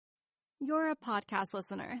You're a podcast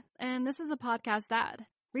listener, and this is a podcast ad.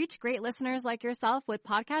 Reach great listeners like yourself with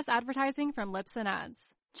podcast advertising from Libsyn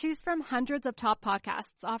Ads. Choose from hundreds of top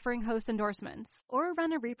podcasts offering host endorsements, or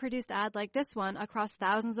run a reproduced ad like this one across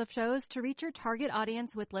thousands of shows to reach your target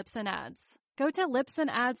audience with Libsyn Ads. Go to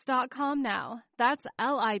libsynads.com now. That's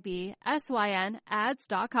LIBSYN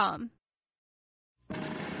ads.com.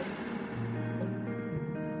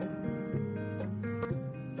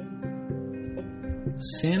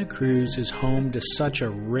 Santa Cruz is home to such a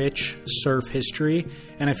rich surf history,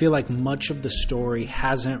 and I feel like much of the story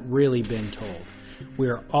hasn't really been told. We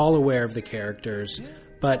are all aware of the characters,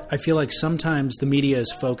 but I feel like sometimes the media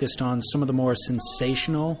is focused on some of the more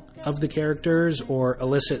sensational of the characters or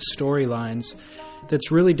illicit storylines that's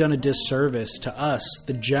really done a disservice to us,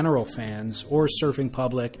 the general fans or surfing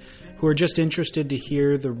public, who are just interested to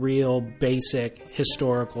hear the real basic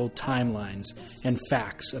historical timelines and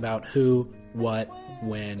facts about who, what,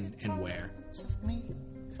 when, and where.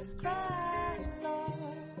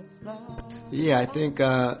 Yeah, I think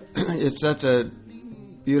it's such a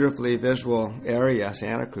beautifully visual area,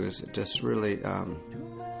 Santa Cruz. It just really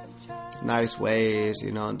nice waves,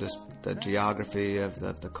 and just the geography of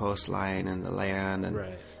the coastline and the land. And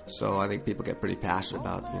right. So I think people get pretty passionate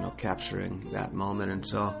about, capturing that moment. And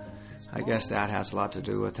so I guess that has a lot to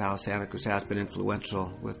do with how Santa Cruz has been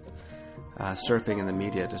influential with surfing in the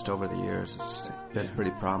media just over the years. It's been pretty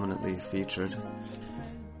prominently featured.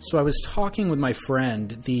 So I was talking with my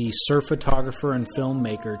friend, the surf photographer and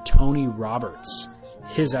filmmaker Tony Roberts.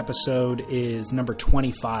 His episode is number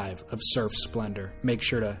 25 of Surf Splendor. Make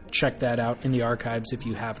sure to check that out in the archives if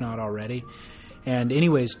you have not already. And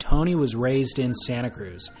anyways, Tony was raised in Santa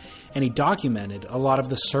Cruz, and he documented a lot of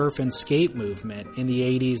the surf and skate movement in the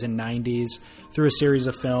 80s and 90s through a series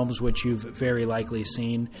of films which you've very likely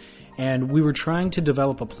seen. And we were trying to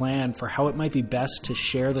develop a plan for how it might be best to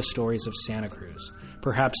share the stories of Santa Cruz,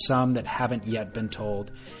 perhaps some that haven't yet been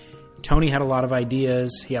told. Tony had a lot of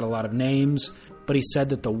ideas, he had a lot of names, but he said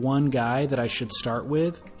that the one guy that I should start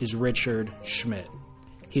with is Richard Schmidt.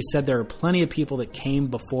 He said there are plenty of people that came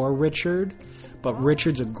before Richard, but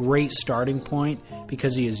Richard's a great starting point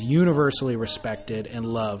because he is universally respected and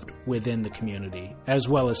loved within the community, as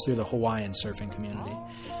well as through the Hawaiian surfing community.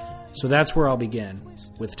 So that's where I'll begin,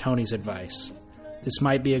 with Tony's advice. This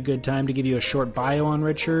might be a good time to give you a short bio on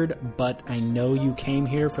Richard, but I know you came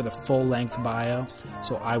here for the full-length bio,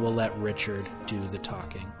 so I will let Richard do the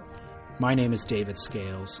talking. My name is David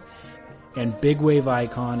Scales, and big wave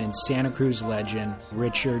icon and Santa Cruz legend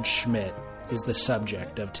Richard Schmidt is the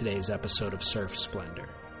subject of today's episode of Surf Splendor.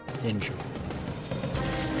 Enjoy.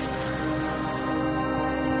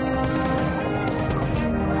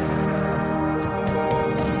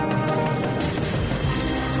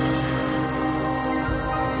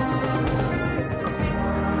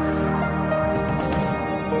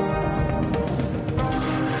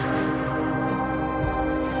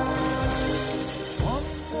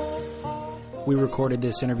 We recorded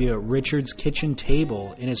this interview at Richard's kitchen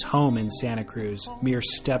table in his home in Santa Cruz, mere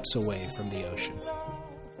steps away from the ocean.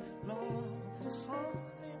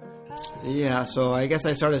 Yeah, so I guess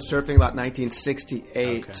I started surfing about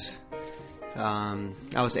 1968. Okay.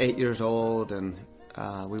 I was 8 years old, and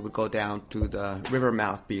we would go down to the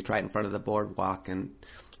Rivermouth Beach right in front of the boardwalk. And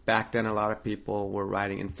back then, a lot of people were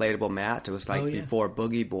riding inflatable mats. It was like before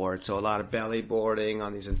boogie boards, so a lot of belly boarding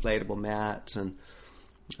on these inflatable mats. And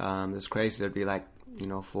it was crazy. There'd be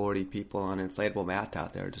 40 people on inflatable mats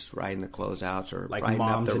out there just riding the closeouts or like riding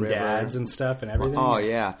moms up the and river. dads and stuff and everything. Oh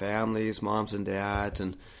yeah, families, moms and dads,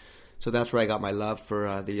 and so that's where I got my love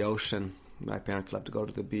for the ocean. My parents loved to go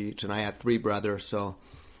to the beach, and I had 3 brothers, so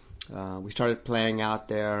we started playing out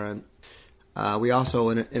there. And we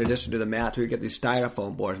also, in addition to the mats, we would get these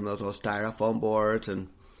styrofoam boards, those styrofoam boards, and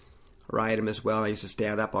ride them as well. I used to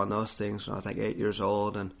stand up on those things when I was like 8 years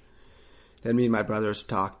old, and then me and my brothers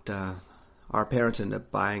talked our parents into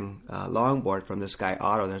buying a longboard from this guy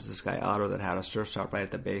Otto. There's this guy Otto that had a surf shop right at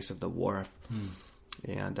the base of the wharf.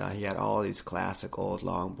 And he had all these classic old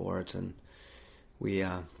longboards, and we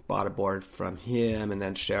bought a board from him and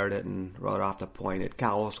then shared it and rode off the point at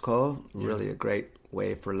Cowles Cove. Really a great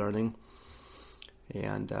way for learning.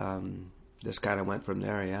 And just kind of went from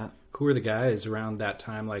there, yeah. Who were the guys around that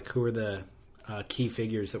time? Who were the key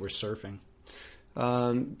figures that were surfing?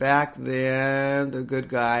 Back then, the good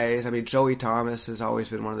guys, Joey Thomas has always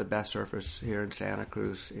been one of the best surfers here in Santa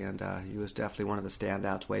Cruz, and he was definitely one of the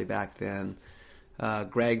standouts way back then.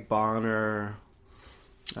 Greg Bonner,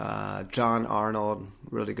 John Arnold,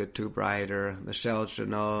 really good tube rider, Michelle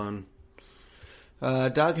Janone,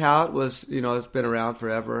 Doug Hout was, has been around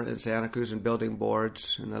forever in Santa Cruz and building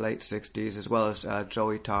boards in the late 60s, as well as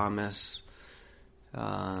Joey Thomas,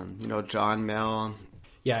 John Mill.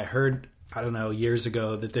 Yeah, I heard, years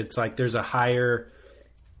ago that it's like there's a higher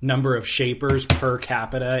number of shapers per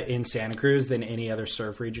capita in Santa Cruz than any other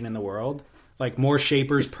surf region in the world. Like more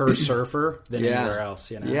shapers per surfer than anywhere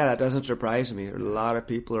else, Yeah, that doesn't surprise me. A lot of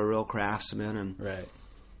people are real craftsmen, and right.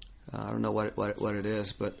 I don't know what it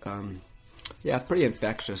is, but it's pretty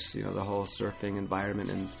infectious. The whole surfing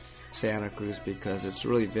environment in Santa Cruz, because it's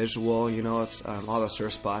really visual. It's all the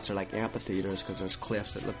surf spots are like amphitheaters because there's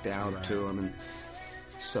cliffs that look down to them, and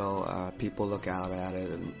so people look out at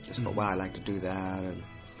it and just go, "Wow, I like to do that." And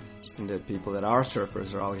the people that are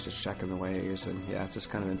surfers are always just checking the waves, and it's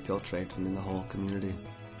just kind of infiltrating in the whole community.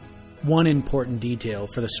 One important detail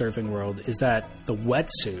for the surfing world is that the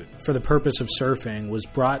wetsuit for the purpose of surfing was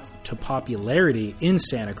brought to popularity in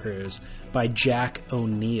Santa Cruz by Jack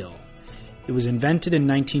O'Neill. It was invented in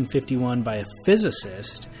 1951 by a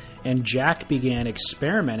physicist, and Jack began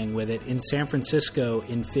experimenting with it in San Francisco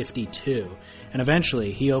in 52. And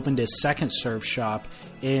eventually, he opened his second surf shop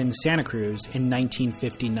in Santa Cruz in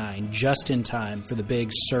 1959, just in time for the big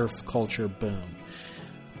surf culture boom.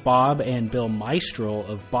 Bob and Bill Meistrel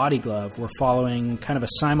of Body Glove were following kind of a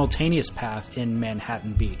simultaneous path in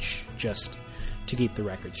Manhattan Beach, just to keep the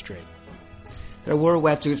record straight. There were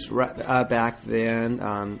wetsuits back then.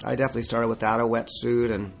 I definitely started without a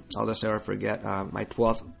wetsuit, and I'll just never forget my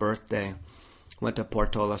 12th birthday. Went to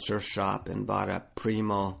Portola Surf Shop and bought a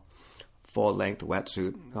Primo full-length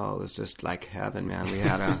wetsuit. Oh, it was just like heaven, man. We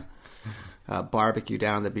had a barbecue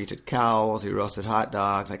down on the beach at Cowell's. We roasted hot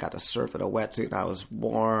dogs. I got to surf in a wetsuit, and I was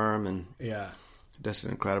warm, and just an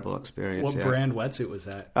incredible experience. What brand wetsuit was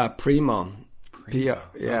that? Primo. Okay.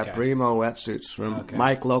 Primo wetsuits from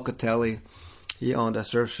Mike Locatelli. He owned a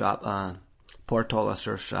surf shop, Portola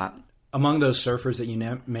Surf Shop. Among those surfers that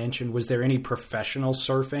you mentioned, was there any professional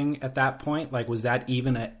surfing at that point? Like, was that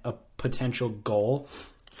even a potential goal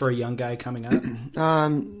for a young guy coming up?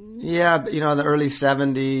 In the early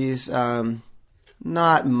 70s,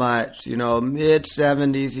 not much.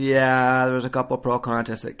 Mid-70s, there was a couple of pro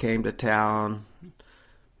contests that came to town.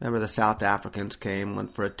 Remember the South Africans came,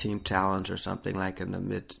 went for a team challenge or something like in the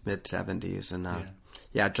mid-70s, and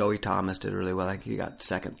Joey Thomas did really well. I think he got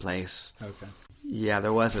second place. Okay. Yeah,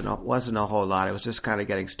 there wasn't a whole lot. It was just kind of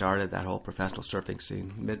getting started, that whole professional surfing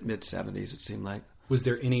scene. Mid-70s, it seemed like. Was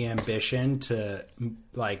there any ambition to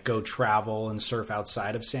like go travel and surf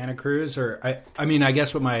outside of Santa Cruz? Or I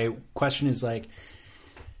guess what my question is like,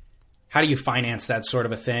 how do you finance that sort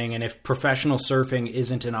of a thing? And if professional surfing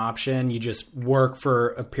isn't an option, you just work for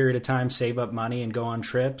a period of time, save up money, and go on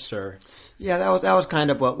trips? Or yeah, that was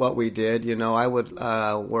kind of what we did. I would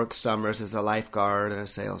work summers as a lifeguard and a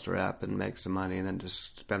sales rep and make some money, and then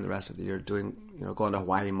just spend the rest of the year doing, going to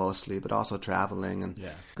Hawaii mostly, but also traveling. And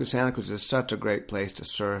because Santa Cruz is such a great place to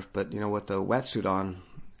surf, but with the wetsuit on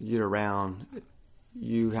year round,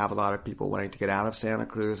 you have a lot of people wanting to get out of Santa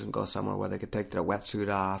Cruz and go somewhere where they could take their wetsuit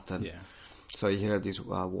off. And so you hear these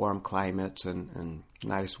warm climates and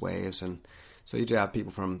nice waves. And so you do have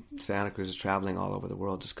people from Santa Cruz traveling all over the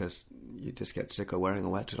world just because you just get sick of wearing a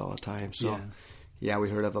wetsuit all the time. So, we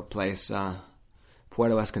heard of a place,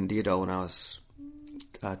 Puerto Escondido, when I was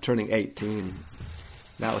turning 18.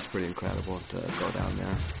 That was pretty incredible to go down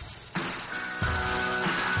there.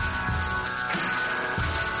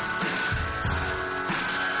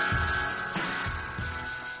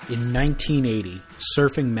 In 1980,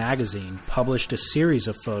 Surfing Magazine published a series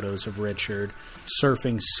of photos of Richard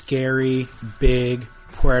surfing scary, big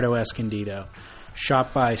Puerto Escondido,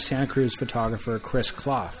 shot by Santa Cruz photographer Chris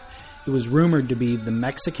Clough. It was rumored to be the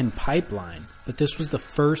Mexican pipeline, but this was the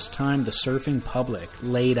first time the surfing public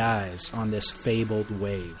laid eyes on this fabled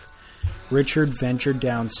wave. Richard ventured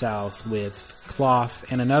down south with Clough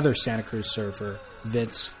and another Santa Cruz surfer,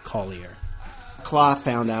 Vince Collier. Clough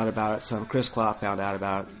found out about it. Chris Clough found out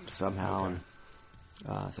about it somehow,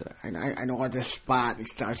 and said, "I know this spot." He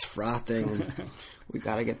starts frothing, and we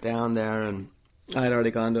got to get down there. And I had already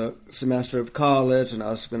gone to a semester of college, and I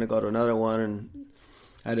was going to go to another one, and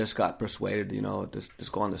I just got persuaded,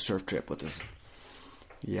 just go on the surf trip with us.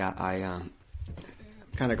 Yeah, I'm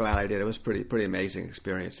kind of glad I did. It was pretty amazing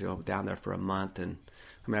experience, down there for a month, and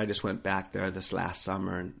I just went back there this last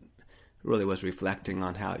summer and really was reflecting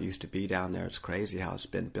on how it used to be down there. It's crazy how it's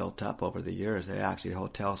been built up over the years. There are actually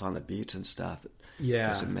hotels on the beach and stuff.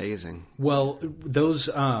 Yeah. It's amazing. Well, those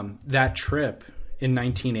that trip in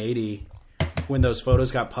 1980, when those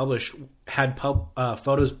photos got published, had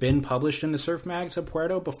photos been published in the surf mags of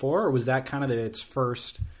Puerto before, or was that kind of its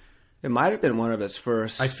first It might have been one of its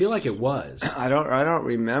first. I feel like it was. I don't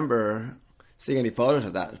remember seeing any photos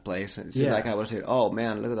of that place. It seemed like I would say, "Oh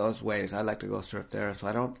man, look at those waves. I'd like to go surf there." So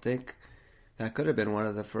I don't think that could have been one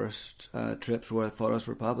of the first trips where the photos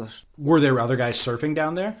were published. Were there other guys surfing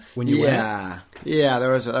down there when you went? Yeah.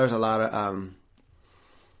 There was a lot of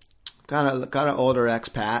kind of older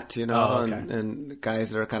expats, and guys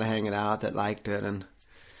that are kind of hanging out that liked it, and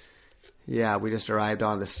yeah, we just arrived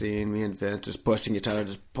on the scene. Me and Vince just pushing each other,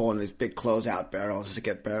 just pulling these big closeout barrels to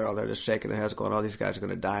get barrel. They're just shaking their heads, going, "Oh, these guys are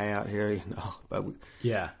going to die out here," But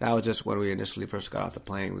that was just when we initially first got off the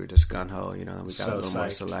plane. We were just gung ho, and we got a little more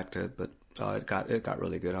selected, but it got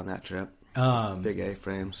really good on that trip. Big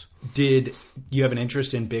A-frames. Did you have an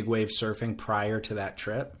interest in big wave surfing prior to that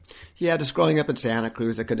trip? Yeah, just growing up in Santa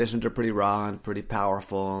Cruz, the conditions are pretty raw and pretty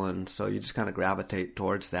powerful, and so you just kind of gravitate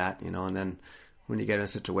towards that, and then when you get in a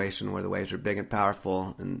situation where the waves are big and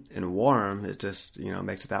powerful and warm, it just,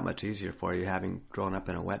 makes it that much easier for you, having grown up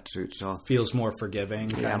in a wetsuit. So feels more forgiving.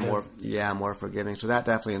 More forgiving. So that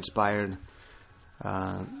definitely inspired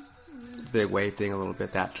big wave thing a little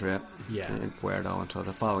bit, that trip in Puerto. And so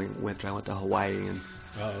the following winter I went to Hawaii and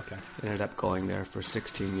ended up going there for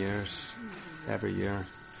 16 years every year.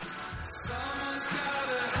 Someone's gotta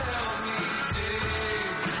help me,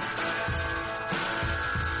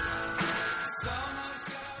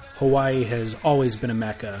 Hawaii has always been a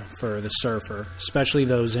mecca for the surfer, especially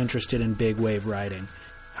those interested in big wave riding.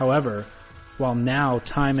 However, while now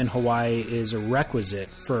time in Hawaii is a requisite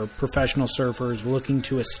for professional surfers looking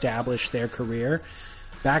to establish their career,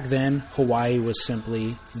 back then Hawaii was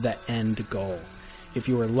simply the end goal. If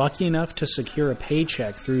you were lucky enough to secure a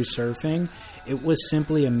paycheck through surfing, it was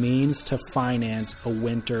simply a means to finance a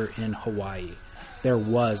winter in Hawaii. There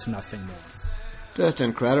was nothing more. Just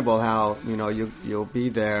incredible how, you'll be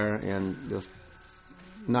there and you'll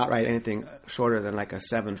not ride anything shorter than like a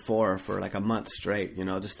 7.4 for like a month straight,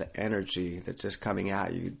 just the energy that's just coming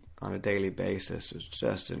at you on a daily basis is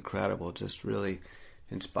just incredible, just really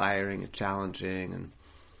inspiring and challenging.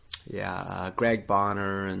 And Greg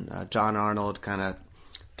Bonner and John Arnold kind of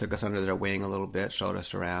took us under their wing a little bit, showed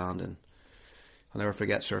us around, and I'll never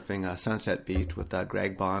forget surfing Sunset Beach with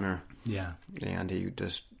Greg Bonner. Yeah. And he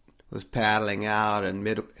just was paddling out,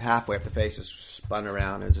 and halfway up the face just spun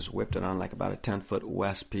around and just whipped it on like about a 10-foot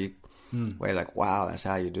west peak. Way like, wow, that's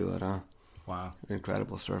how you do it, huh? Wow.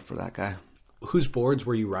 Incredible surf for that guy. Whose boards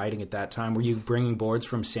were you riding at that time? Were you bringing boards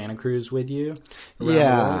from Santa Cruz with you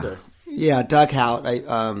around the world? Yeah, Doug Hout.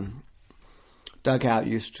 Doug Hout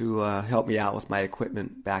used to help me out with my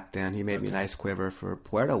equipment back then. He made me a nice quiver for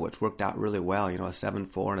Puerto, which worked out really well. A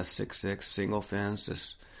 7.4 and a 6.6 single fins,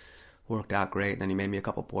 just worked out great. And then he made me a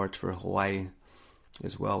couple boards for Hawaii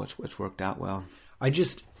as well, which worked out well. I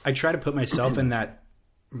try to put myself in that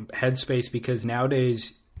headspace because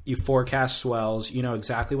nowadays you forecast swells, you know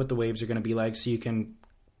exactly what the waves are going to be like, so you can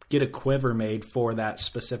get a quiver made for that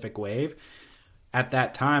specific wave. At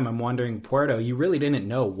that time, I'm wondering, Puerto, you really didn't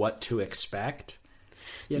know what to expect,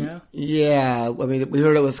 you know? Yeah, I mean, we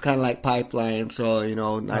heard it was kind of like Pipeline, so,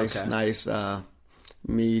 nice,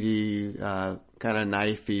 meaty, kind of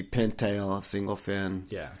knifey pintail, single fin.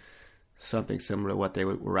 Yeah. Something similar to what they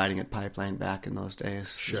were riding at Pipeline back in those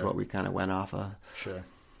days. Sure. Is what we kind of went off of. Sure.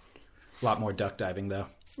 A lot more duck diving, though.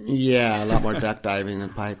 Yeah, a lot more duck diving than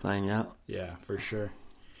Pipeline, yeah. Yeah, for sure.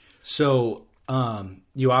 So,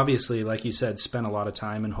 you obviously, like you said, spent a lot of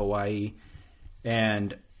time in Hawaii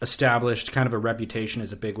and established kind of a reputation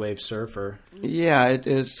as a big wave surfer. Yeah,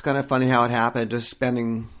 it's kind of funny how it happened. Just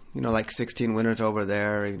spending, like 16 winters over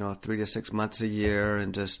there, 3 to 6 months a year,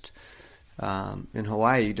 and just in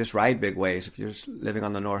Hawaii, you just ride big waves. If you're just living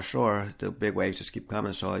on the North Shore, the big waves just keep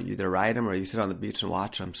coming. So you either ride them or you sit on the beach and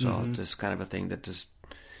watch them. So it's just kind of a thing that just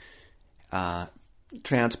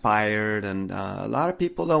transpired. And a lot of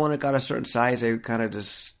people, though, when it got a certain size, they kind of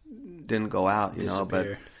just didn't go out,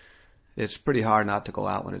 but it's pretty hard not to go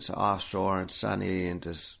out when it's offshore and sunny and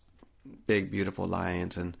just big, beautiful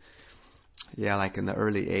lines. And yeah, like in the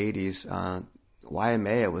early 80s,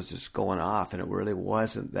 Waimea was just going off, and it really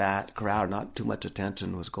wasn't that crowd. Not too much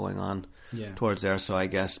attention was going on towards there. So I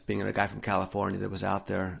guess being a guy from California that was out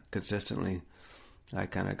there consistently, I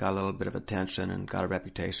kind of got a little bit of attention and got a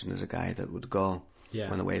reputation as a guy that would go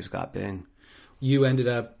when the waves got big. You ended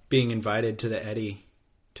up being invited to the Eddy.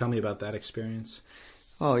 Tell me about that experience.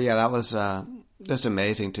 Oh, yeah, that was just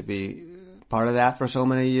amazing to be part of that for so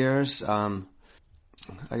many years. I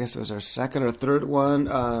guess it was our second or third one.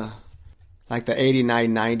 Like the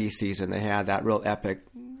 89-90 season, they had that real epic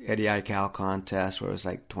Eddie Aikau contest where it was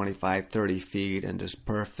like 25, 30 feet and just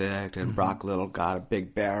perfect. And Brock Little got a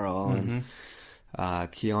big barrel. And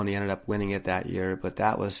Keone ended up winning it that year, but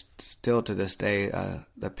that was still to this day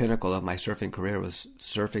the pinnacle of my surfing career, was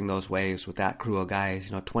surfing those waves with that crew of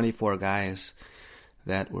guys. 24 guys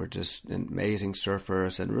that were just amazing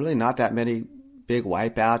surfers, and really not that many big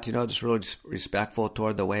wipeouts. Just really respectful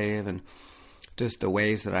toward the wave, and just the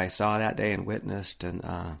waves that I saw that day and witnessed and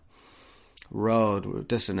rode were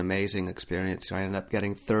just an amazing experience. I ended up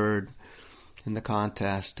getting third in the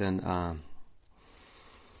contest, and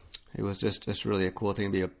it was just really a cool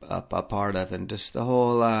thing to be a part of, and just the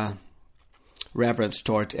whole reverence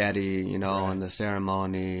towards Eddie, Right. and the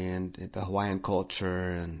ceremony and the Hawaiian culture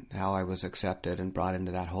and how I was accepted and brought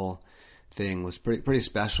into that whole thing was pretty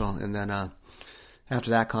special. And then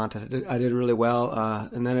after that contest, I did really well,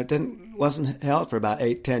 and then it wasn't held for about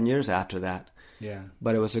 8-10 years after that. Yeah.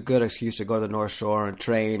 But it was a good excuse to go to the North Shore and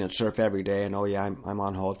train and surf every day. And I'm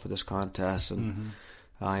on hold for this contest, and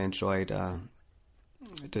I enjoyed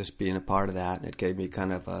just being a part of that. And it gave me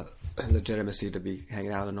kind of a legitimacy to be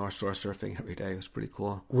hanging out on the North Shore surfing every day. It was pretty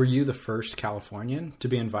cool. Were you the first Californian to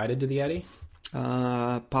be invited to the Eddie?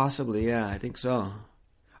 Possibly, yeah, I think so.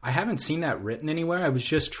 I haven't seen that written anywhere. I was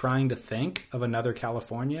just trying to think of another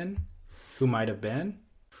Californian who might have been.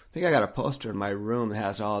 I think I got a poster in my room that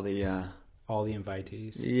has all the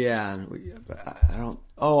invitees. yeah, but I don't.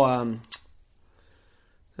 Oh,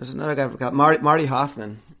 there's another guy from Marty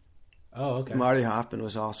Hoffman. Oh, okay. Marty Hoffman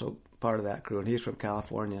was also part of that crew, and he's from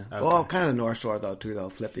California. Okay. Well, kind of the North Shore though,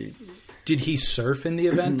 Flippy. Did he surf in the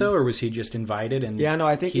event though, or was he just invited? And Yeah, no,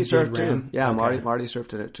 I think he did surfed too. ram? Yeah, Okay. Marty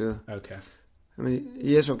surfed in it too. Okay. I mean,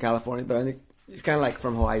 he is from California, but I think he's kind of like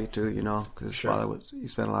from Hawaii too, because his Sure. father he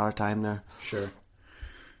spent a lot of time there. Sure.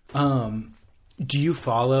 Do you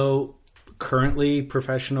follow currently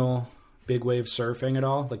professional big wave surfing at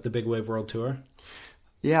all, like the Big Wave World Tour?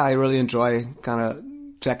 Yeah, I really enjoy kind of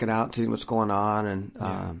checking out, seeing what's going on,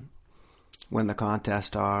 and when the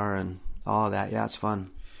contests are, and all of that. Yeah, it's fun.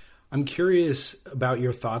 I'm curious about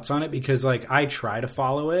your thoughts on it because, like, I try to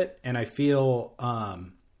follow it, and I feel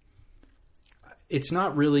it's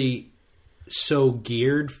not really so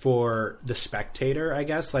geared for the spectator, I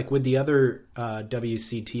guess. Like with the other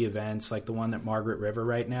WCT events, like the one at Margaret River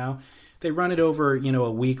right now, they run it over,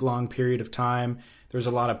 a week-long period of time. There's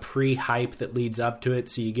a lot of pre-hype that leads up to it,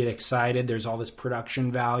 so you get excited. There's all this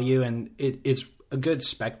production value, and it's a good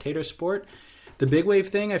spectator sport. The big wave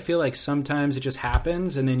thing, I feel like sometimes it just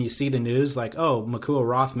happens, and then you see the news like, oh, Makua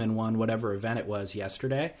Rothman won whatever event it was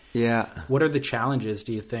yesterday. Yeah. What are the challenges,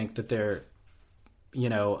 do you think, that they're,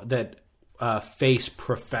 face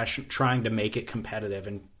trying to make it competitive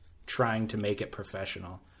and trying to make it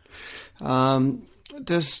professional?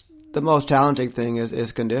 Just the most challenging thing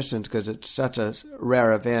is conditions, because it's such a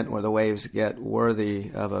rare event where the waves get worthy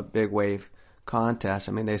of a big wave contest.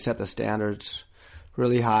 I mean, they set the standards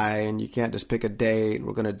really high, and you can't just pick a date.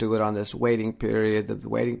 We're going to do it on this waiting period. The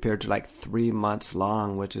waiting period's like 3 months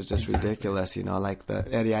long, which is just ridiculous. Like the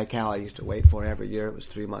Eddie Aikau I used to wait for every year. It was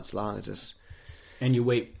 3 months long. It's just... And you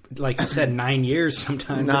wait, like you said, 9 years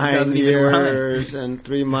sometimes. 9 years and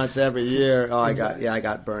 3 months every year. Oh, I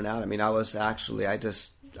got burned out. I mean, I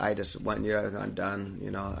just 1 year I'm done.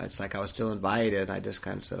 It's like I was still invited. I just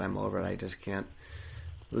kind of said I'm over it. I just can't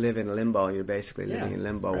live in limbo. You're basically living in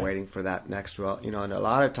limbo, right. waiting for that next swell. And a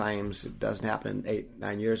lot of times it doesn't happen in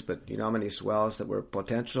 8-9 years. But how many swells that were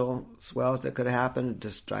potential swells that could have happened? It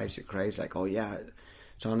just drives you crazy. Like, oh yeah,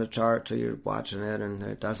 it's on the chart, so you're watching it, and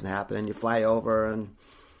it doesn't happen. And you fly over, and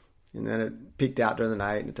then it peaked out during the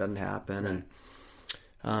night, and it doesn't happen.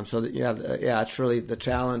 And it's really the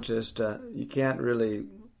challenge is you can't really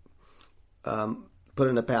put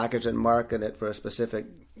in a package and market it for a specific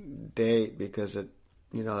date, because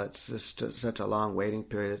it's just such a long waiting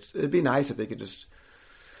period. It'd be nice if they could just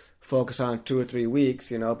focus on 2 or 3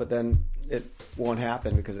 weeks, but then it won't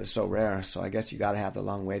happen because it's so rare. So I guess you got to have the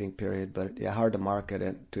long waiting period. But yeah, hard to market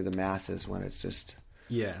it to the masses when it's just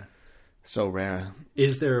so rare.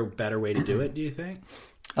 Is there a better way to do it, do you think?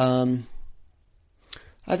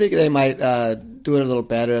 I think they might do it a little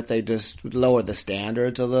better if they just lower the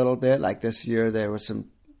standards a little bit. Like this year, there was some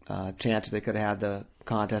chances they could have had the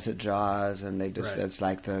contest at Jaws, and they just it's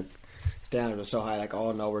like the standard was so high, like,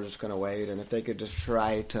 oh no, we're just going to wait. And if they could just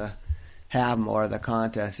try to have more of the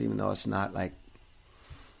contest, even though it's not like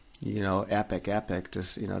epic,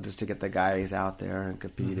 just just to get the guys out there and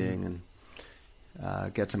competing and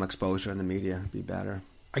get some exposure in the media, be better.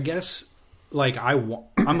 I guess, like,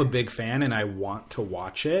 I'm a big fan and I want to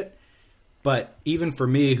watch it, but even for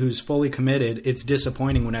me, who's fully committed, it's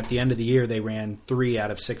disappointing when at the end of the year they ran 3 out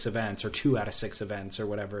of 6 events or 2 out of 6 events or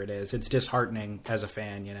whatever it is. It's disheartening as a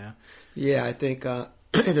fan, Yeah, I think if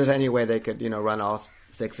there's any way they could run all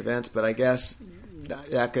 6 events, but I guess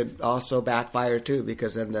that could also backfire too,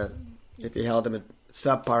 because then if you held them in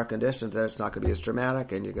subpar conditions, then it's not going to be as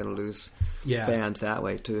dramatic, and you're going to lose fans that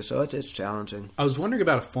way too. So it's challenging. I was wondering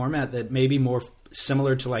about a format that may be more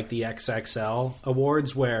similar to like the XXL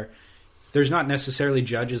awards, where there's not necessarily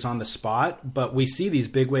judges on the spot, but we see these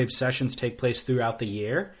big wave sessions take place throughout the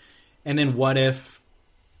year. And then what if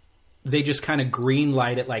they just kind of green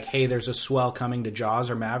light it, like, hey, there's a swell coming to Jaws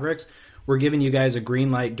or Mavericks. We're giving you guys a green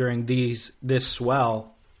light during this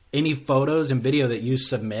swell. Any photos and video that you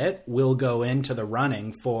submit will go into the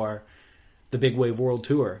running for the Big Wave World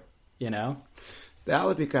Tour, you know? That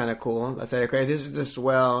would be kind of cool. I say, okay, this is the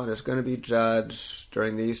swell, and it's going to be judged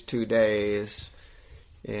during these 2 days,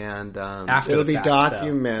 and it'll be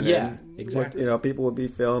documented. Yeah, exactly. People will be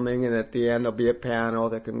filming, and at the end there'll be a panel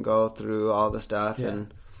that can go through all the stuff. Yeah.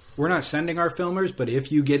 And we're not sending our filmers, but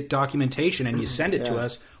if you get documentation and you send it to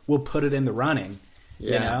us, we'll put it in the running.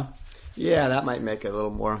 Yeah. You know? Yeah, that might make it a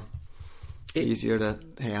little more easier to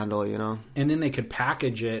handle, And then they could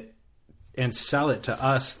package it and sell it to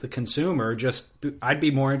us, the consumer. I'd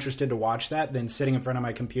be more interested to watch that than sitting in front of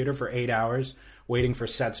my computer for 8 hours waiting for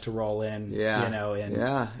sets to roll in.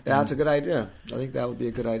 Yeah. That's a good idea. I think that would be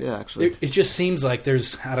a good idea, actually. It just seems like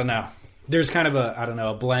there's kind of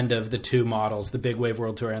a blend of the two models, the Big Wave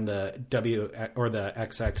World Tour and the the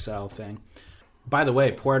XXL thing. By the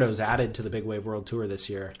way, Puerto's added to the Big Wave World Tour this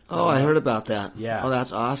year. Oh, I heard about that. Yeah. Oh,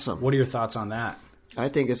 that's awesome. What are your thoughts on that? I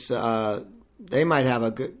think it's they might have a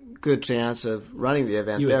good chance of running the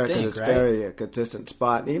event there, because it's very a consistent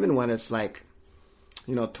spot. And even when it's like,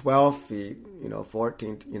 12 feet,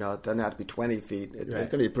 14, it doesn't have to be 20 feet. It's going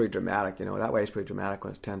to be pretty dramatic. That way it's pretty dramatic when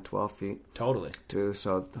it's 10, 12 feet. Totally. Too.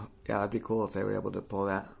 So, yeah, that'd be cool if they were able to pull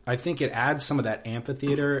that. I think it adds some of that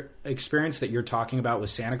amphitheater experience that you're talking about with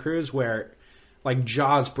Santa Cruz, where like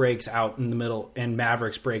Jaws breaks out in the middle and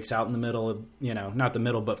Mavericks breaks out in the middle of, not the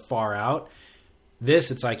middle, but far out.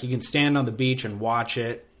 It's like you can stand on the beach and watch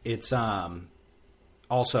it. It's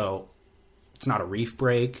also, it's not a reef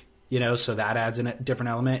break, so that adds a different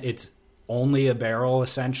element. It's only a barrel,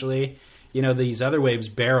 essentially. These other waves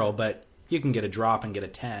barrel, but you can get a drop and get a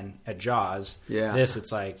 10 at Jaws. Yeah.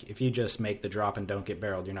 It's like, if you just make the drop and don't get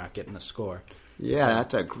barreled, you're not getting the score. Yeah,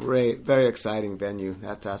 that's a great, very exciting venue.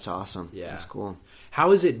 That's awesome. Yeah. That's cool.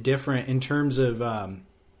 How is it different in terms of,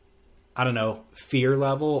 fear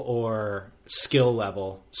level or skill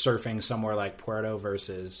level, surfing somewhere like Puerto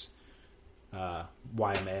versus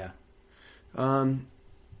Waimea? You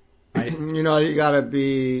gotta have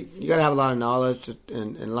a lot of knowledge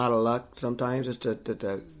and a lot of luck sometimes just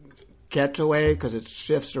to catch a wave, because it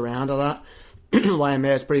shifts around a lot.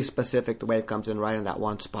 Waimea is pretty specific. The wave comes in right in that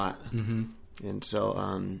one spot. Mm-hmm. And so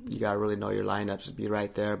you got to really know your lineups to be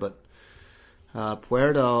right there. But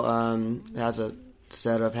Puerto has a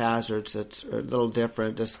set of hazards that's a little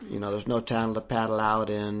different. Just, there's no channel to paddle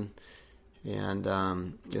out in,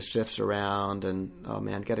 and it shifts around. And, oh,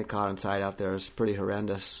 man, getting caught inside out there is pretty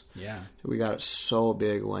horrendous. Yeah. We got it so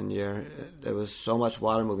big one year. There was so much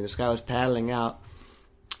water moving. This guy was paddling out,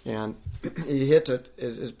 and he hits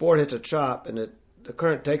his board hits a chop, and the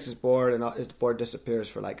current takes his board, and his board disappears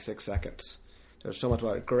for like 6 seconds. There's so much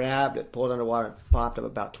water. Grabbed it, pulled underwater, and popped up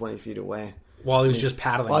about 20 feet away. While he was just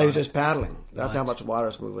paddling. That's how much water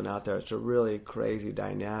is moving out there. It's a really crazy,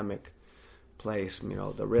 dynamic place.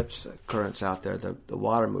 The rips, currents out there, the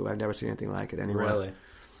water move. I've never seen anything like it anywhere. Really?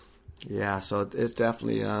 Yeah, so it's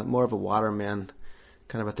definitely more of a waterman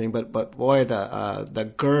kind of a thing. But boy,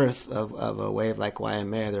 the girth of a wave like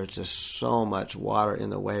Waimea, there's just so much water in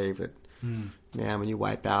the wave. Man, when you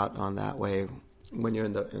wipe out on that wave, when you're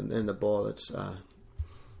in the bowl, it's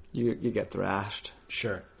you get thrashed.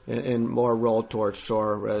 Sure. And more rolled towards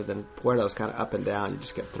shore rather than Puerto's kind of up and down. You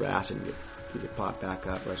just get thrashed and you get popped back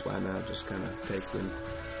up. Whereas Waimea just kind of take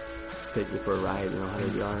you for a ride,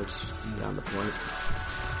 100 yards down the point.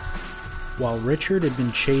 While Richard had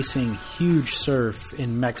been chasing huge surf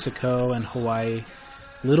in Mexico and Hawaii,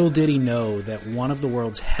 little did he know that one of the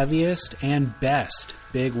world's heaviest and best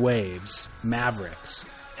big waves, Mavericks,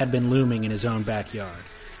 had been looming in his own backyard,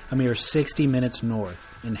 a mere 60 minutes north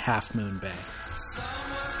in Half Moon Bay.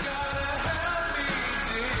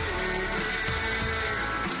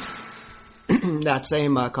 That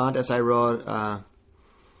same contest I rode, the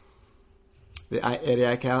Eddie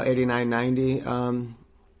Aikau 8990,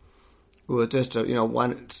 was just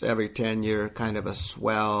once every 10-year kind of a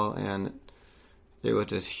swell, and it was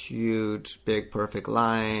just huge, big, perfect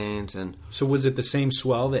lines. And so was it the same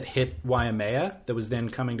swell that hit Waimea that was then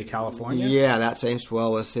coming to California? Yeah, that same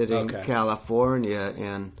swell was hitting California,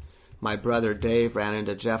 and my brother Dave ran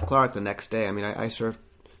into Jeff Clark the next day. I mean, I surfed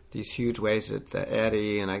these huge waves at the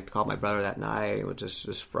eddy, and I called my brother that night. It was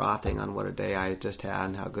just frothing on what a day I had just had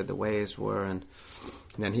and how good the waves were. And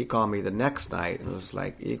then he called me the next night, and it was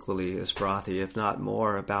like equally as frothy, if not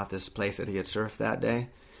more, about this place that he had surfed that day.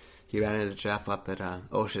 He ran into Jeff up at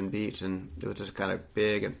Ocean Beach, and it was just kind of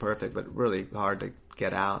big and perfect, but really hard to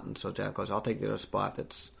get out. And so Jeff goes, I'll take you to a spot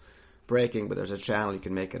that's breaking, but there's a channel you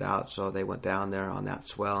can make it out. So they went down there on that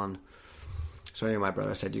swell, and so anyway, my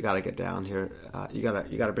brother said, you got to get down here. You got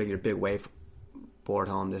to bring your big wave board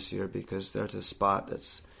home this year, because there's a spot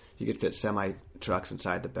that's, you could fit semi trucks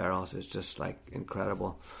inside the barrels. It's just like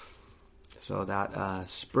incredible. So that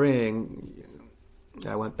spring,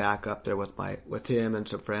 I went back up there with him and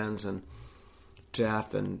some friends and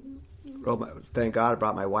Jeff, and thank God I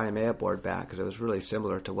brought my Waimea board back, because it was really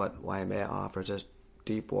similar to what Waimea offers, just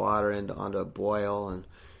deep water onto a boil and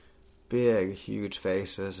big, huge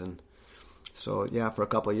faces. And so, yeah, for a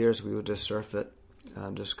couple of years we would just surf it,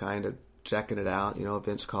 just kind of checking it out. You know,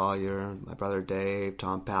 Vince Collier, my brother Dave,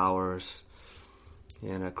 Tom Powers,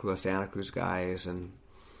 and a crew of Santa Cruz guys. And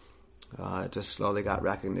it just slowly got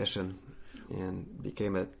recognition and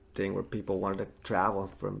became a thing where people wanted to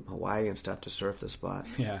travel from Hawaii and stuff to surf the spot.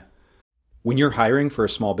 Yeah. When you're hiring for a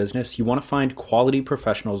small business, you want to find quality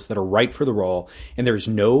professionals that are right for the role, and there's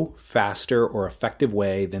no faster or effective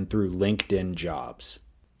way than through LinkedIn Jobs.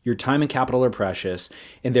 Your time and capital are precious,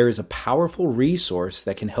 and there is a powerful resource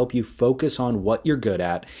that can help you focus on what you're good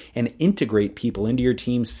at and integrate people into your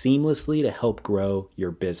team seamlessly to help grow your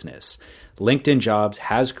business. LinkedIn Jobs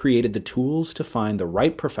has created the tools to find the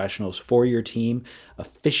right professionals for your team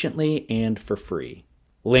efficiently and for free.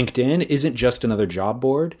 LinkedIn isn't just another job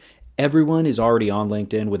board. Everyone is already on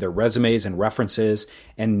LinkedIn with their resumes and references,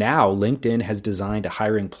 and now LinkedIn has designed a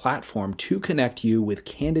hiring platform to connect you with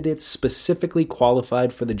candidates specifically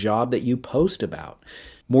qualified for the job that you post about.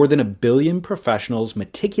 More than 1 billion professionals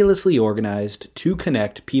meticulously organized to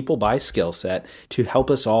connect people by skill set to help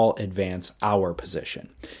us all advance our position.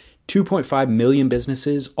 2.5 million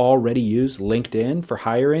businesses already use LinkedIn for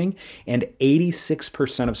hiring, and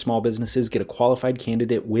 86% of small businesses get a qualified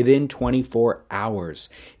candidate within 24 hours.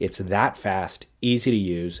 It's that fast, easy to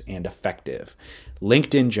use, and effective.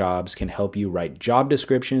 LinkedIn Jobs can help you write job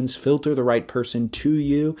descriptions, filter the right person to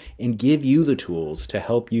you, and give you the tools to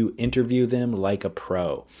help you interview them like a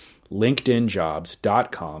pro.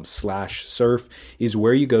 LinkedInjobs.com/surf is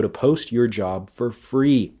where you go to post your job for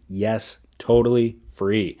free. Yes, totally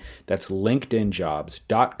free. That's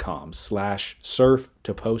LinkedInjobs.com/surf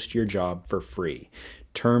to post your job for free.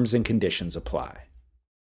 Terms and conditions apply.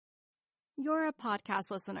 You're a podcast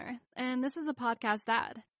listener, and this is a podcast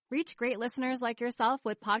ad. Reach great listeners like yourself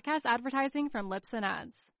with podcast advertising from Libsyn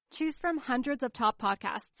Ads. Choose from hundreds of top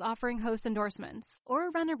podcasts offering host endorsements, or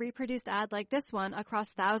run a reproduced ad like this one across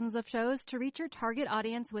thousands of shows to reach your target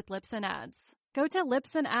audience with Libsyn Ads. Go to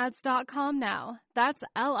libsynads.com now. That's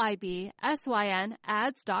LIBSYN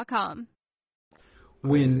ads.com.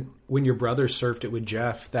 When your brother surfed it with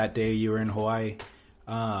Jeff that day you were in Hawaii,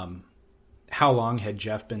 how long had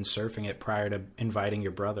Jeff been surfing it prior to inviting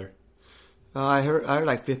your brother? I heard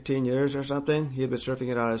like 15 years or something. He had been surfing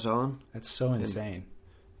it on his own. That's so insane.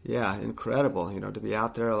 Yeah, incredible. To be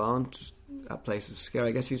out there alone. That place is scary.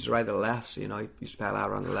 I guess he used to ride the lefts. He used to paddle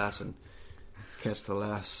out on the lefts and catch the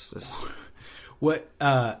lefts.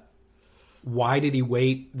 Why did he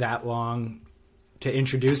wait that long to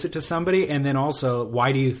introduce it to somebody? And then also,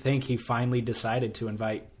 why do you think he finally decided to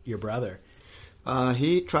invite your brother?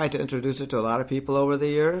 He tried to introduce it to a lot of people over the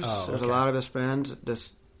years. There's a lot of his friends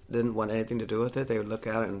just didn't want anything to do with it. They would look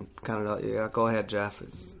at it and kind of, yeah, go ahead, Jeff.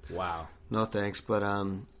 Wow. No thanks. But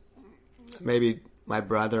maybe my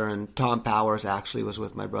brother and Tom Powers actually was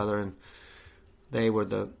with my brother, and they were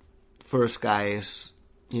the first guys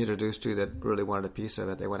he introduced to that really wanted a piece of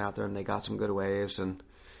it. They went out there and they got some good waves, and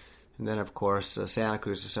then of course Santa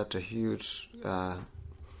Cruz is such a huge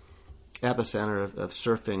epicenter of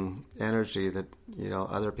surfing energy that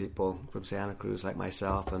other people from Santa Cruz like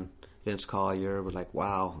myself and Vince Collier were like,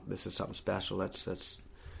 wow, this is something special. Let's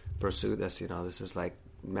pursue this. This is like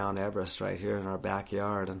Mount Everest right here in our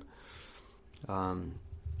backyard. And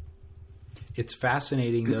it's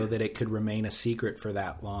fascinating though that it could remain a secret for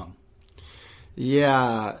that long.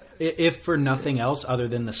 Yeah. If for nothing else other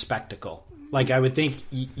than the spectacle. Like, I would think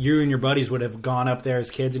you and your buddies would have gone up there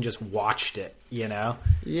as kids and just watched it, Yeah,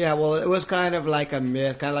 well, it was kind of like a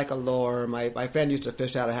myth, kind of like a lore. My friend used to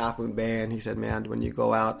fish out of Half Moon Bay, and he said, man, when you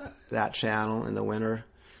go out that channel in the winter,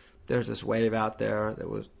 there's this wave out there that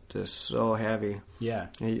was just so heavy. Yeah.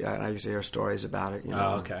 And I used to hear stories about it,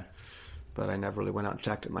 Oh, okay. But I never really went out and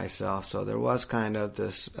checked it myself. So there was kind of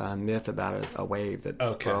this myth about a wave that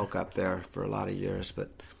broke up there for a lot of years. But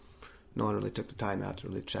no one really took the time out to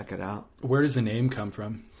really check it out. Where does the name come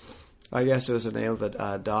from? I guess it was the name of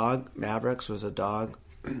a dog. Mavericks was a dog.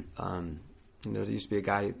 There used to be a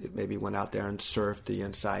guy that maybe went out there and surfed the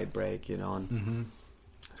inside break, and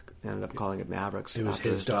ended up calling it Mavericks. It was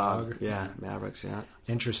his dog. Yeah, Mavericks, yeah.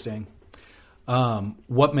 Interesting.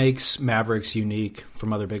 What makes Mavericks unique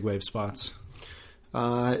from other big wave spots?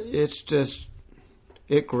 It's just,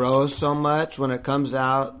 it grows so much when it comes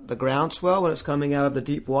out. The groundswell, when it's coming out of the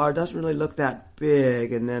deep water, doesn't really look that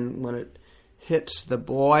big. And then when it hits the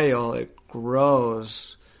boil, it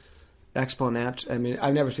grows exponential. I mean,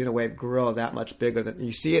 I've never seen a wave grow that much bigger. Than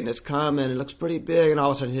you see it and it's coming, it looks pretty big, and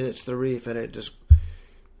all of a sudden it hits the reef and it just,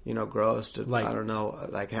 grows to, I don't know.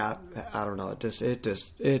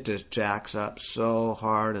 It just jacks up so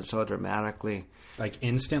hard and so dramatically. Like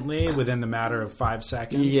instantly, within the matter of 5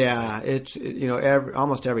 seconds? Yeah, it's,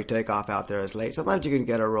 almost every takeoff out there is late. Sometimes you can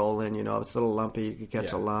get a roll in, it's a little lumpy, you can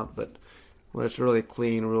catch a lump, but when it's really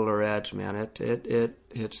clean, ruler edge, man, it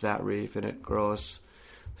hits that reef and it grows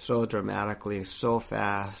so dramatically, so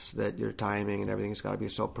fast that your timing and everything's got to be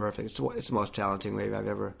so perfect. It's the most challenging wave I've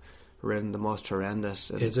ever ridden, the most horrendous.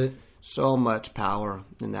 And is it? So much power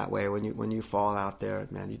in that way. When you fall out there,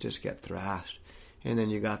 man, you just get thrashed. And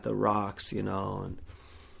then you got the rocks, and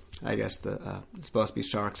I guess there's supposed to be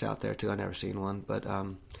sharks out there too. I've never seen one, but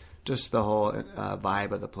just the whole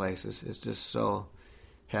vibe of the place is just so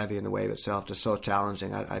heavy, in the wave itself, just so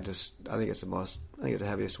challenging. I think it's the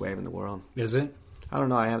heaviest wave in the world. Is it? I don't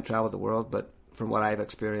know. I haven't traveled the world, but from what I've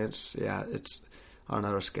experienced, yeah, it's on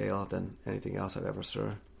another scale than anything else I've ever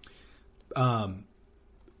seen. I'm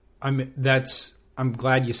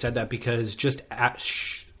glad you said that, because just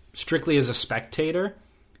strictly as a spectator,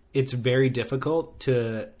 it's very difficult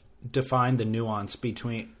to define the nuance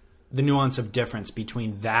of difference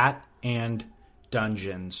between that and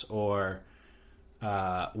Dungeons or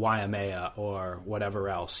Waimea or whatever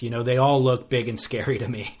else. They all look big and scary to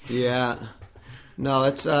me. Yeah. No,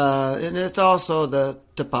 it's and it's also the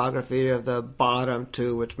topography of the bottom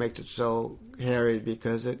too, which makes it so hairy,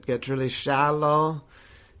 because it gets really shallow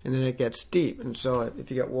and then it gets deep. And so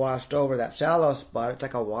if you get washed over that shallow spot, it's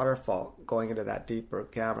like a waterfall going into that deeper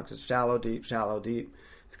cavern. It's shallow, deep, shallow, deep.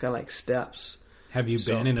 It's kind of like steps. Have you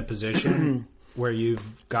been in a position where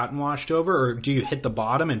you've gotten washed over, or do you hit the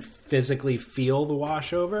bottom and physically feel the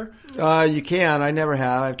washover? You can. I never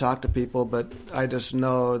have. I've talked to people, but I just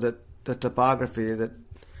know that the topography,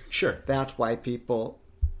 sure, that's why people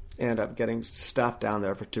end up getting stuff down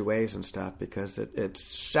there for 2 waves and stuff, because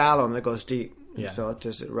it's shallow and it goes deep. Yeah. So it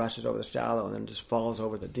rushes over the shallow and then just falls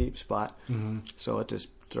over the deep spot. Mm-hmm. So it just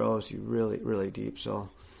throws you really, really deep. So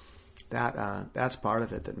that's part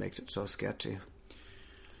of it that makes it so sketchy.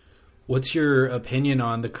 What's your opinion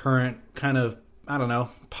on the current kind of, I don't know,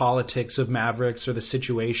 politics of Mavericks, or the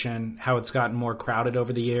situation, how it's gotten more crowded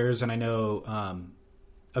over the years? And I know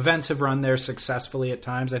events have run there successfully at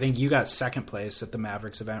times. I think you got second place at the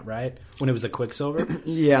Mavericks event, right? When it was the Quicksilver?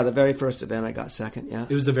 Yeah, the very first event I got second, yeah.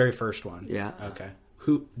 It was the very first one? Yeah. Okay.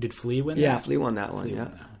 Who did Flea win that? Yeah, Flea won that one,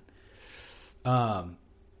 yeah.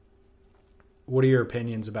 What are your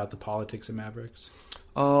opinions about the politics of Mavericks?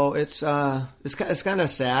 Oh, it's kind of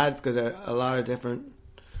sad, because there are a lot of different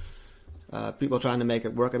people trying to make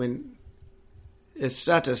it work. I mean, it's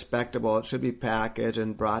such a spectacle. It should be packaged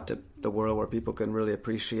and brought to the world where people can really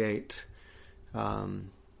appreciate the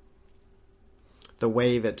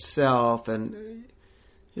wave itself, and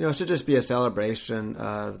it should just be a celebration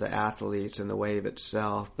of the athletes and the wave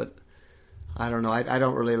itself. But I don't know. I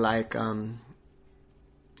don't really like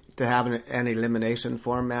to have an elimination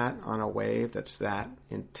format on a wave that's that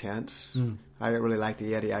intense. I don't really like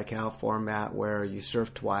the Yeti iCal format, where you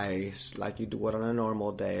surf twice, like you do it on a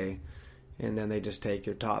normal day, and then they just take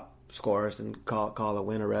your top scores and call a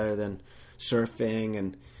winner, rather than surfing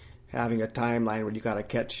and having a timeline where you got to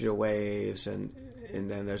catch your waves, and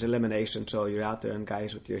then there's elimination. So you're out there and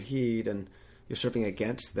guys with your heat, and you're surfing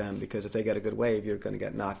against them, because if they get a good wave, you're going to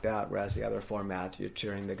get knocked out. Whereas the other format, you're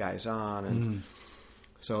cheering the guys on, and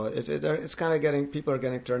so it's kind of people are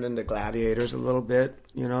getting turned into gladiators a little bit,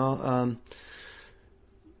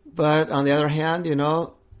 But on the other hand,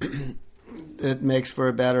 it makes for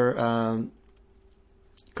a better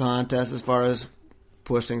contest as far as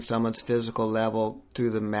pushing someone's physical level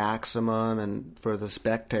to the maximum, and for the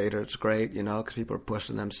spectator, it's great, because people are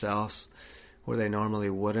pushing themselves where they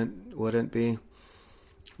normally wouldn't be.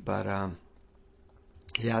 But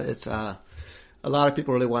yeah, it's a lot of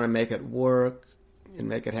people really want to make it work and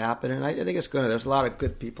make it happen, and I think it's good. There's a lot of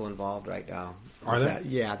good people involved right now. Are there?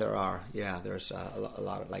 Yeah, there are. Yeah, there's a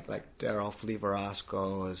lot of like Daryl Flea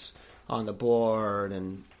Verasco is on the board,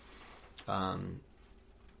 and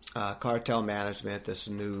Cartel Management, this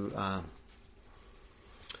new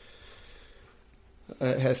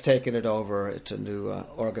has taken it over. It's a new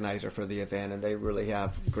organizer for the event, and they really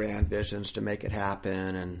have grand visions to make it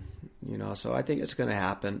happen. And so I think it's going to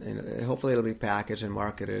happen. And hopefully, it'll be packaged and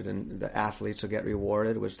marketed, and the athletes will get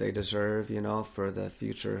rewarded, which they deserve. For the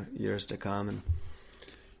future years to come. And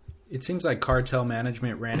it seems like Cartel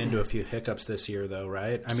Management ran into a few hiccups this year, though,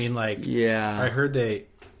 right? I mean, yeah, I heard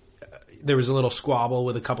there was a little squabble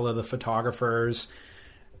with a couple of the photographers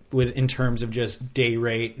in terms of just day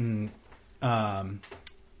rate and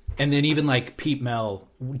then even Pete Mel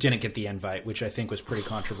didn't get the invite, which I think was pretty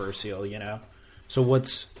controversial, So what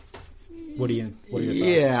are your thoughts?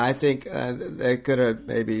 Yeah, I think they could have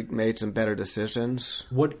maybe made some better decisions.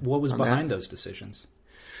 What was behind those decisions?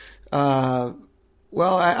 Well,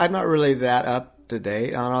 I'm not really that up to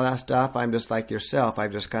date on all that stuff. I'm just like yourself.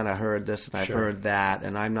 I've just kind of heard this and I've heard that,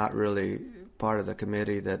 and I'm not really part of the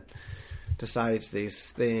committee that decides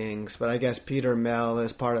these things. But I guess Peter Mel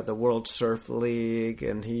is part of the World Surf League,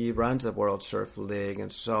 and he runs the World Surf League,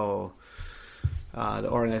 and so the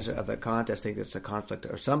organizer of the contest thinks it's a conflict,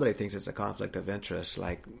 or somebody thinks it's a conflict of interest.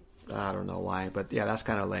 I don't know why, but yeah, that's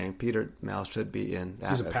kind of lame. Peter Mel should be in that.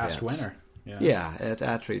 He's a past winner. Yeah,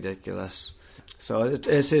 that's ridiculous. So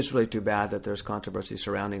it's really too bad that there's controversy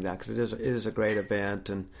surrounding that, because it is a great event,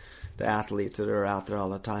 and the athletes that are out there all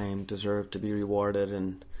the time deserve to be rewarded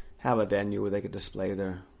and have a venue where they could display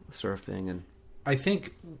their surfing. And I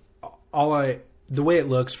think the way it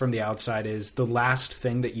looks from the outside is the last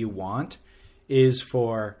thing that you want is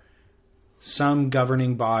for some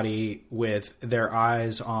governing body with their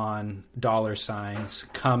eyes on dollar signs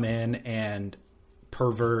come in and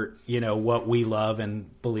pervert, what we love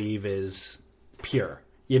and believe is pure.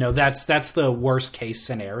 That's the worst case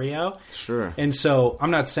scenario. Sure. And so I'm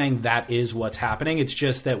not saying that is what's happening. It's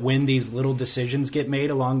just that when these little decisions get made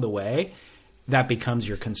along the way, that becomes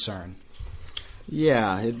your concern.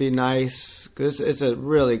 Yeah, it'd be nice, because it's a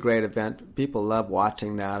really great event. People love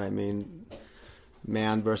watching that. I mean,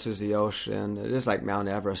 man versus the ocean. It is like Mount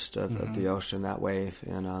Everest of the ocean, that wave.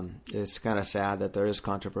 And it's kind of sad that there is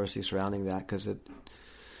controversy surrounding that, because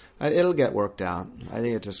it'll get worked out. I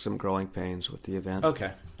think it's just some growing pains with the event.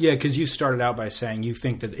 Okay. Yeah, because you started out by saying you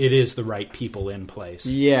think that it is the right people in place.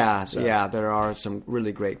 Yeah, there are some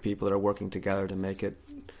really great people that are working together to make it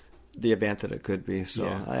the event that it could be. So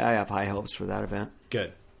I have high hopes for that event.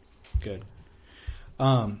 Good.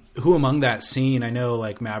 Who among that scene, I know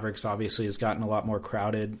Mavericks obviously has gotten a lot more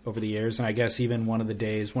crowded over the years, and I guess even one of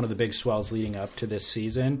the big swells leading up to this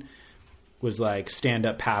season was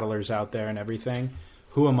stand-up paddlers out there and everything.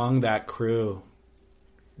 Who among that crew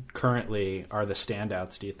currently are the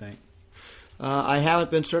standouts, do you think? I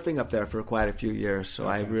haven't been surfing up there for quite a few years, so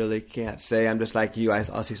I really can't say. I'm just like you.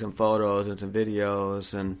 I'll see some photos and some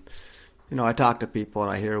videos, and I talk to people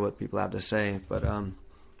and I hear what people have to say. But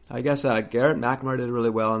I guess Garrett McNamara did really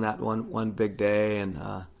well in that one big day. And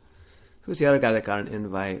who's the other guy that got an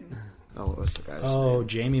invite? Oh, what was the guy's name? Oh,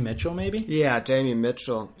 Jamie Mitchell, maybe? Yeah, Jamie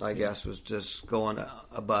Mitchell, I guess, was just going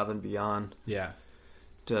above and beyond. Yeah.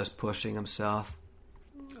 Just pushing himself.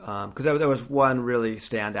 Because there was one really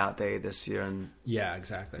standout day this year. Yeah,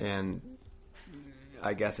 exactly. And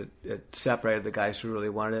I guess it separated the guys who really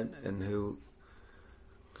wanted it and who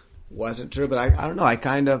wasn't true. But I don't know. I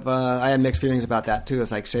kind of I had mixed feelings about that too.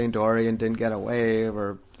 It's like Shane Dorian didn't get a wave,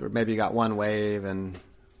 or maybe he got one wave, and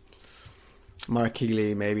Mark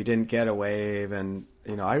Healy maybe didn't get a wave. And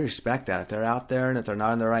I respect that. If they're out there and if they're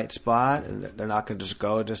not in the right spot and they're not going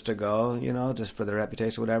to just to go, just for their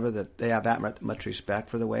reputation, whatever, that they have that much respect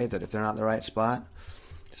for the wave, that if they're not in the right spot,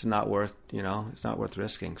 it's not worth, it's not worth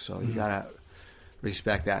risking. So you got to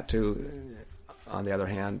respect that too. On the other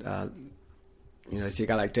hand, you see a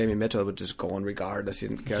guy like Jamie Mitchell would just go on regardless. He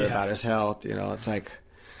didn't care about his health. It's like,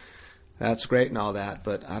 that's great and all that,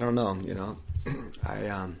 but I don't know,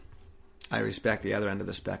 I respect the other end of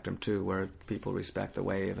the spectrum too, where people respect the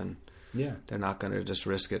wave and they're not going to just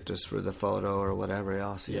risk it just for the photo or whatever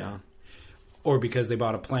else, you know. Or because they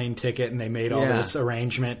bought a plane ticket and they made all this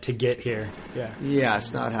arrangement to get here. Yeah,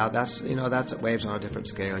 it's not how that's waves on a different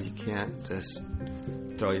scale. You can't just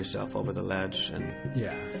throw yourself over the ledge and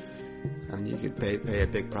I mean, you could pay a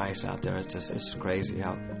big price out there. It's crazy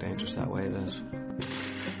how dangerous that wave is.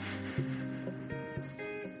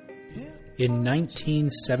 In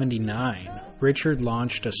 1979, Richard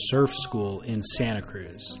launched a surf school in Santa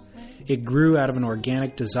Cruz. It grew out of an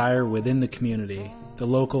organic desire within the community. The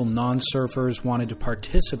local non-surfers wanted to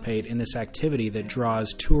participate in this activity that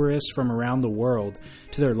draws tourists from around the world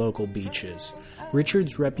to their local beaches.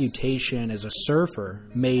 Richard's reputation as a surfer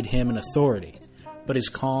made him an authority. but his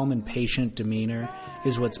calm and patient demeanor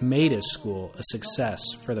is what's made his school a success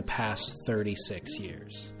for the past 36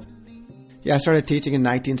 years. Yeah, I started teaching in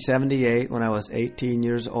 1978 when I was 18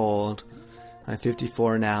 years old. I'm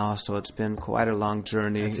 54 now, so it's been quite a long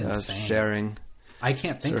journey of sharing. I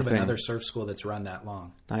can't think surfing. of another surf school that's run that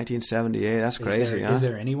long. 1978, that's crazy, huh? Is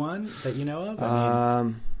there anyone that you know of?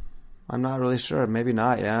 I'm not really sure. Maybe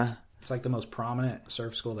not, yeah. It's like the most prominent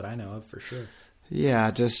surf school that I know of, for sure.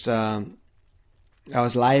 Yeah, just I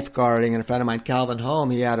was lifeguarding, and a friend of mine, Calvin Holm,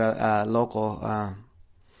 he had a local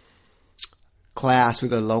class through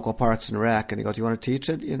the local Parks and Rec, and he goes, "You want to teach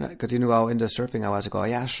it?" You know, because he knew how into surfing I was. I go,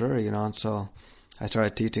 "Yeah, sure," you know. And so I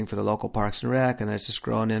started teaching for the local Parks and Rec, and it's just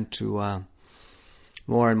grown into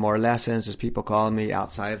more and more lessons as people call me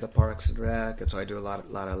outside of the Parks and Rec, and so I do a lot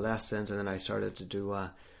of lessons. And then I started to do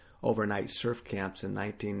overnight surf camps in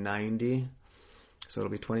 1990. So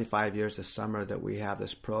it'll be 25 years this summer that we have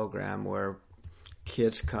this program where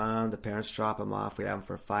kids come, the parents drop them off. We have them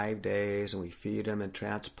for 5 days, and we feed them and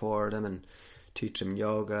transport them and teach them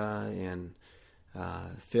yoga and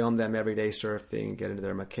film them every day surfing, get into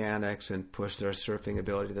their mechanics and push their surfing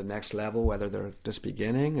ability to the next level, whether they're just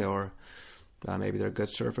beginning or maybe they're good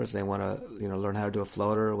surfers. They want to learn how to do a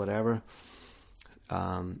floater or whatever.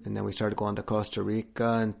 And then we started going to Costa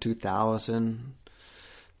Rica in 2000.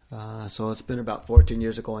 So it's been about 14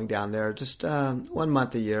 years of going down there, just 1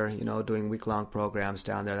 month a year, doing week-long programs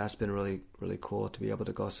down there. That's been really, really cool to be able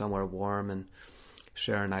to go somewhere warm and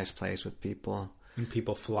share a nice place with people. And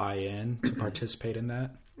people fly in to participate in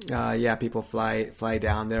that? Yeah, people fly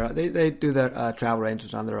down there. They do their travel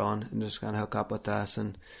arrangements on their own and just kind of hook up with us.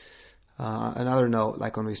 And another note,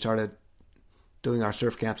 like when we started doing our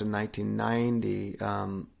surf camps in 1990,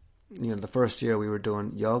 the first year we were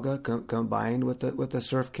doing yoga combined with the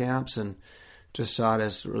surf camps, and just saw it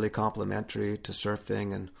as really complementary to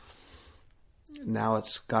surfing. And now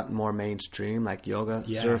it's gotten more mainstream, like yoga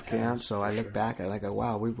surf camps. So I look back at it and I go,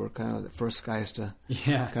 wow, we were kind of the first guys to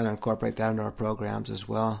kind of incorporate that into our programs as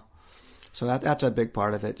well. So that's a big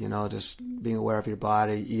part of it, just being aware of your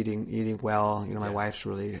body, eating well. My wife's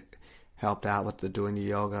really helped out with doing the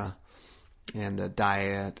yoga and the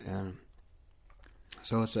diet, and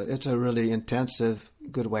so it's a really intensive,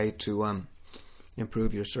 good way to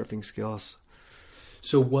improve your surfing skills.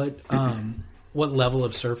 So what level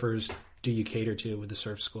of surfers do you cater to with the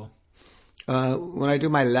surf school? When I do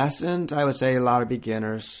my lessons, I would say a lot of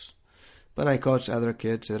beginners, but I coach other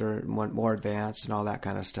kids that are more advanced and all that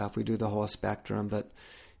kind of stuff. We do the whole spectrum, but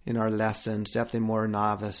in our lessons, definitely more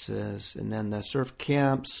novices. And then the surf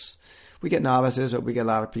camps, we get novices, but we get a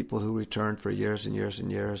lot of people who return for years and years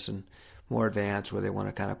and years, and more advanced where they want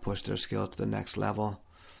to kind of push their skills to the next level.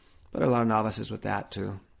 But a lot of novices with that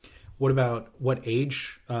too. What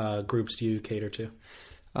age groups do you cater to?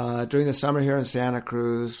 During the summer here in Santa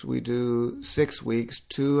Cruz, we do 6 weeks.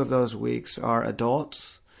 2 of those weeks are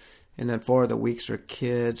adults, and then 4 of the weeks are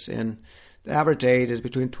kids. And the average age is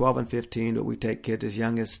between 12 and 15, but we take kids as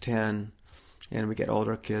young as 10, and we get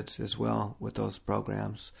older kids as well with those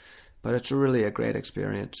programs. But it's really a great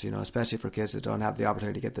experience, especially for kids that don't have the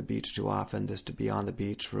opportunity to get to the beach too often, just to be on the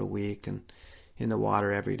beach for a week and in the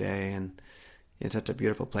water every day. And it's such a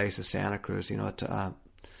beautiful place as Santa Cruz. It's a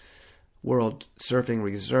World Surfing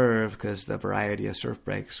Reserve because the variety of surf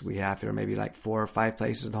breaks we have here. Maybe like 4 or 5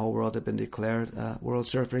 places in the whole world have been declared World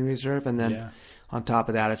Surfing Reserve. And then on top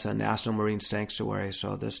of that, it's a National Marine Sanctuary.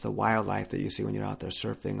 So there's the wildlife that you see when you're out there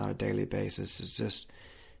surfing on a daily basis. It's just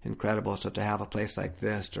incredible. So to have a place like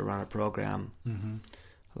this to run a program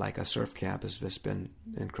like a surf camp has just been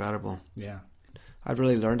incredible. Yeah. I've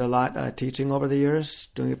really learned a lot teaching over the years,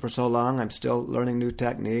 doing it for so long. I'm still learning new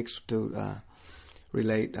techniques to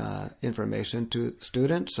relate information to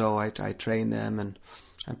students. So I train them, and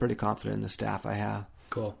I'm pretty confident in the staff I have.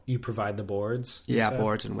 Cool. You provide the boards? Yeah,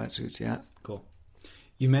 boards and wetsuits, yeah. Cool.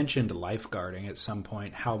 You mentioned lifeguarding at some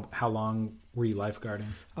point. How long were you lifeguarding?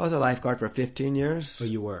 I was a lifeguard for 15 years. Oh,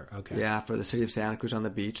 you were? Okay. Yeah, for the city of Santa Cruz on the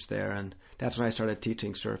beach there. And that's when I started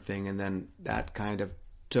teaching surfing. And then that kind of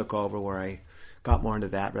took over where I got more into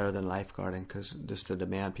that rather than lifeguarding, because just the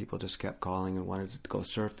demand, people just kept calling and wanted to go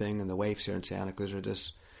surfing. And the waves here in Santa Cruz are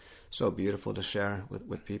just so beautiful to share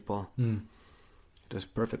with people.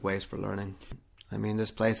 Just perfect ways for learning. I mean,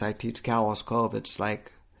 this place I teach, Cowell's Cove, it's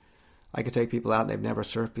like I could take people out and they've never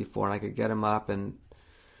surfed before, and I could get them up and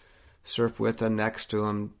surf with them, next to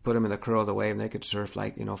them, put them in the curl of the wave, and they could surf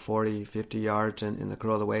like 40, 50 yards in the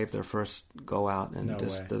curl of the wave their first go out. And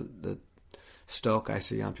the stoke I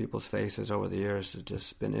see on people's faces over the years has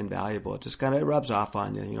just been invaluable. It just kind of rubs off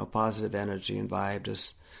on you, positive energy and vibe.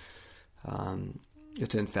 Just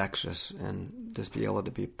it's infectious, and just be able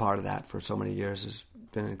to be part of that for so many years has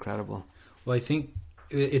been incredible. Well, I think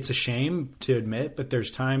it's a shame to admit, but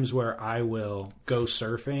there's times where I will go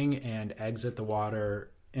surfing and exit the water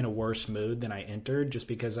in a worse mood than I entered, just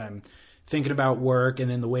because I'm thinking about work, and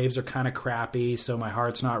then the waves are kind of crappy, so my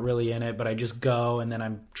heart's not really in it, but I just go, and then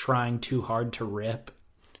I'm trying too hard to rip,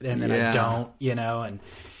 and then I don't,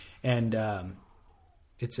 and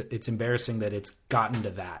it's embarrassing that it's gotten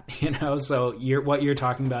to that, so what you're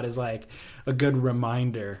talking about is like a good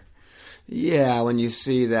reminder. Yeah, when you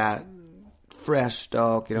see that fresh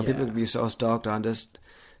stoke, people can be so stoked on just,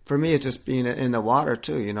 for me, it's just being in the water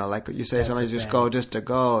too, like you say, somebody just go just to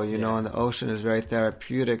go, and the ocean is very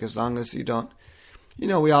therapeutic as long as you don't,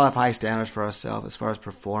 we all have high standards for ourselves as far as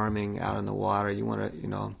performing out in the water. You want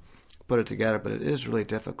to, put it together, but it is really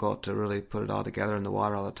difficult to really put it all together in the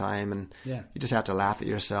water all the time, and you just have to laugh at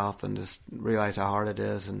yourself and just realize how hard it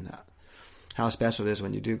is and how special it is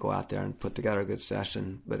when you do go out there and put together a good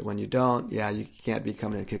session. But when you don't, you can't be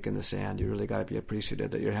coming and kicking the sand. You really got to be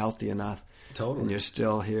appreciative that you're healthy enough. Totally. And you're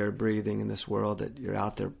still here breathing in this world, that you're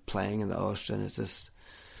out there playing in the ocean. It's just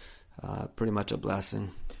pretty much a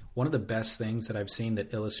blessing. One of the best things that I've seen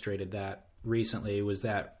that illustrated that recently was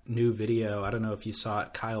that new video, I don't know if you saw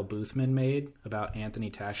it, Kyle Boothman made about Anthony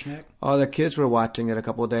Tashnik. Oh, the kids were watching it a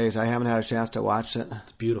couple of days. I haven't had a chance to watch it.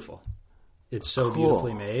 It's beautiful. It's so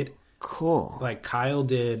beautifully made. Cool. Like, Kyle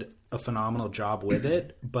did a phenomenal job with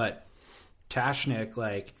it, but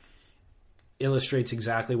Tashnik, illustrates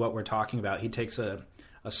exactly what we're talking about. He takes a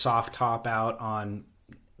soft top out on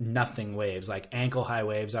nothing waves, like ankle-high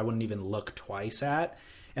waves I wouldn't even look twice at,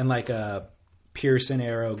 and like a Pearson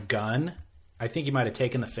Arrow gun. I think he might have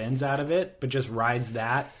taken the fins out of it, but just rides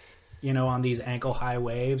that, on these ankle-high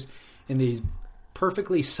waves in these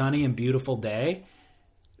perfectly sunny and beautiful day,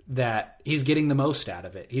 that he's getting the most out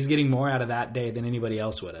of it. He's getting more out of that day than anybody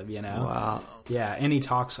else would have, Wow. Yeah, and he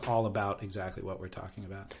talks all about exactly what we're talking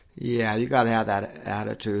about. Yeah, you got to have that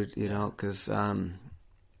attitude, because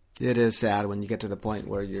it is sad when you get to the point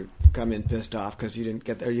where you come in pissed off because you didn't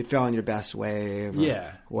get there. You fell on your best wave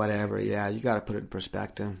or whatever. Yeah, you got to put it in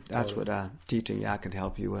perspective. That's what teaching can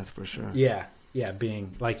help you with, for sure. Yeah,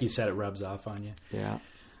 being, like you said, it rubs off on you. Yeah.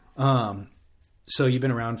 So you've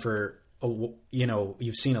been around for,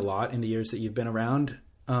 you've seen a lot in the years that you've been around.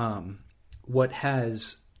 What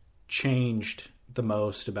has changed the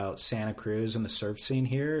most about Santa Cruz and the surf scene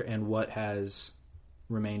here, and what has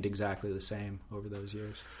remained exactly the same over those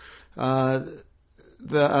years?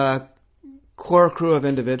 The core crew of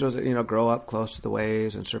individuals that, grow up close to the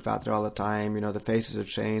waves and surf out there all the time, the faces have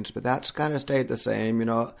changed, but that's kind of stayed the same,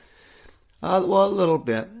 well, a little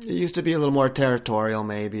bit. It used to be a little more territorial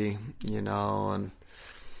maybe, and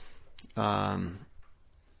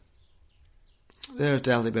there's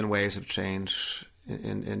definitely been ways of change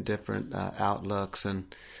in different outlooks,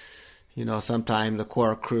 and sometimes the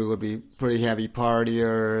core crew would be pretty heavy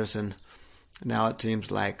partiers, and now it seems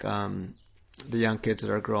like the young kids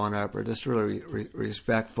that are growing up are just really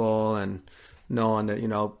respectful and knowing that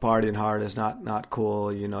partying hard is not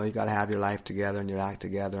cool. You got to have your life together and your act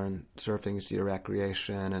together, and surfing is your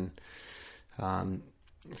recreation, and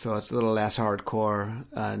so it's a little less hardcore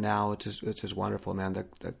now, which is wonderful, man.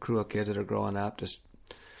 The crew of kids that are growing up just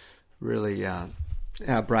really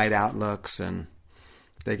have bright outlooks, and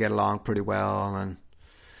they get along pretty well.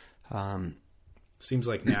 And seems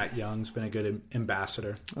like Nat Young's been a good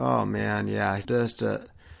ambassador. Oh man, yeah, he's just a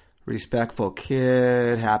respectful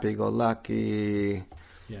kid, happy-go-lucky.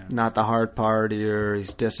 Yeah. Not the hard partier.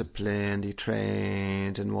 He's disciplined. He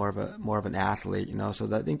trains, and more of an athlete. So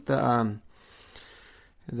I think the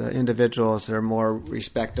individuals that are more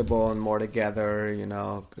respectable and more together,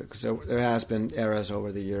 because there has been eras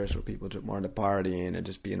over the years where people are more into partying and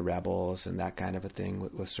just being rebels and that kind of a thing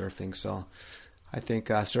with surfing. So I think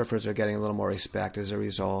surfers are getting a little more respect as a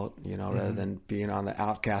result, rather than being on the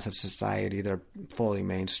outcast of society. They're fully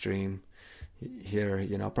mainstream here,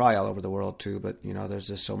 probably all over the world too, but, there's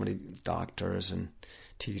just so many doctors and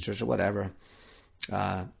teachers or whatever,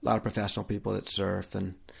 a lot of professional people that surf,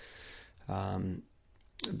 and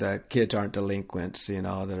the kids aren't delinquents, that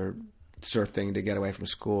are surfing to get away from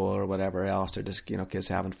school or whatever else. They're just, kids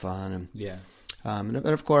having fun. And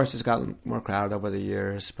of course, it's gotten more crowded over the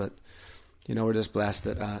years, but, we're just blessed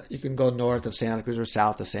that you can go north of Santa Cruz or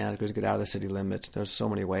south of Santa Cruz, get out of the city limits. There's so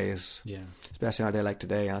many ways, especially on a day like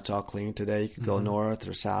today. It's all clean today. You can go north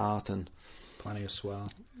or south, and plenty of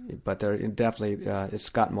swell. But they're definitely, it's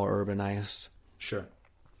gotten more urbanized. Sure.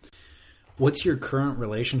 What's your current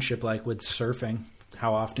relationship like with surfing?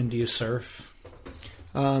 How often do you surf?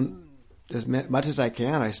 As much as I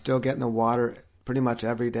can. I still get in the water pretty much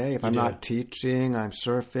every day. If I'm not teaching, I'm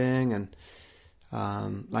surfing.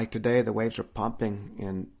 And like today, the waves are pumping,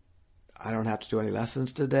 and I don't have to do any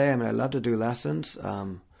lessons today. I mean, I love to do lessons,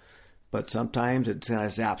 but sometimes it kind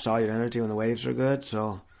of zaps all your energy when the waves are good.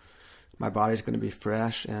 So my body's going to be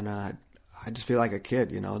fresh, and I just feel like a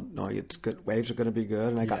kid, knowing it's good. Waves are going to be good,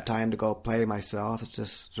 and I got time to go play myself. It's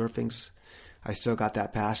just surfing's. I still got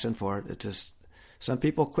that passion for it. It's just some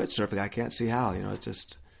people quit surfing. I can't see how. It's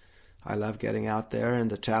just I love getting out there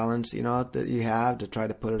and the challenge, that you have to try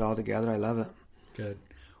to put it all together. I love it. Good.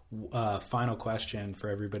 Final question for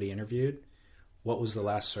everybody interviewed. What was the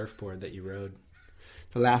last surfboard that you rode?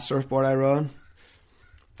 The last surfboard I rode?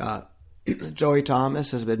 Joey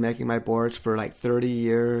Thomas has been making my boards for like 30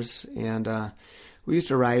 years. And we used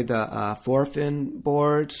to ride the four-fin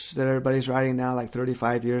boards that everybody's riding now like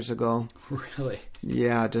 35 years ago. Really?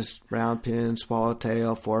 Yeah, just round pin,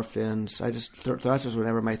 swallowtail, four fins. Thrusters were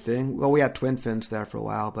never my thing. Well, we had twin fins there for a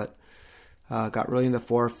while, but got really into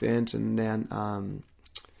four fins, and then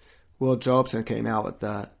Will Jobson came out with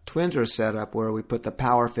the Twinser setup where we put the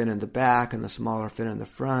power fin in the back and the smaller fin in the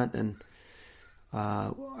front, and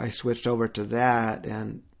I switched over to that,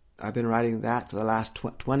 and I've been riding that for the last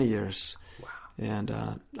 20 years. Wow. And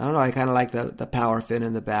I don't know, I kind of like the power fin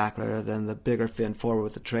in the back rather than the bigger fin forward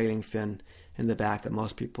with the trailing fin in the back that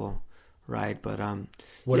most people ride. But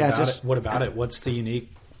what about it? What's the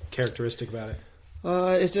unique characteristic about it?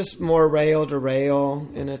 It's just more rail to rail,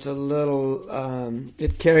 and it's a little.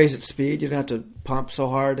 It carries its speed. You don't have to pump so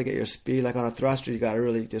hard to get your speed. Like on a thruster, you got to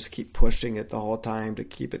really just keep pushing it the whole time to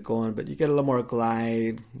keep it going. But you get a little more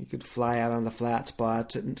glide. You could fly out on the flat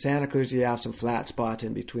spots. In Santa Cruz, you have some flat spots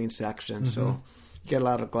in between sections, so you get a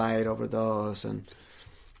lot of glide over those. And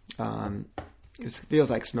it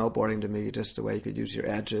feels like snowboarding to me, just the way you could use your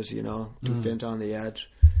edges. Two fins on the edge.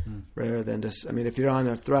 Rather than just, if you're on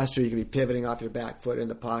a thruster, you can be pivoting off your back foot in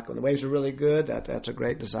the pocket. When the waves are really good, that's a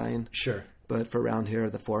great design. Sure. But for around here,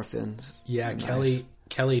 the four fins. Yeah, Kelly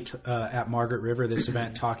at Margaret River this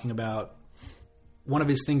event talking about one of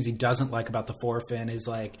his things he doesn't like about the four fin is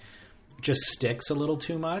like just sticks a little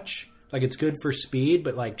too much. Like it's good for speed,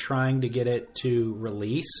 but like trying to get it to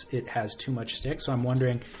release, it has too much stick. So I'm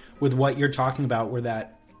wondering, with what you're talking about, where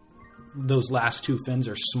those last two fins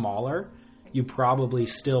are smaller, you probably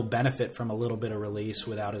still benefit from a little bit of release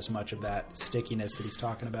without as much of that stickiness that he's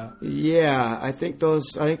talking about. Yeah, I think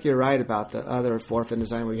you're right about the other four fin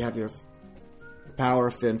design where you have your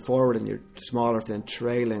power fin forward and your smaller fin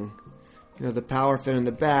trailing. The power fin in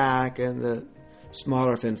the back and the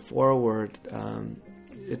smaller fin forward,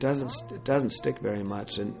 it doesn't stick very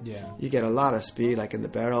much, and you get a lot of speed, like in the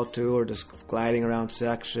barrel too, or just gliding around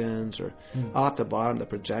sections, or off the bottom, the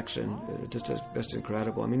projection. It's just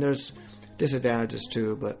incredible. There's disadvantages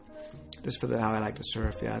too, but just for how I like to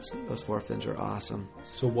surf, those four fins are awesome.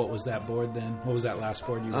 So what was that board then? What was that last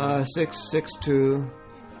board you rode? 6.2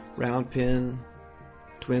 round pin,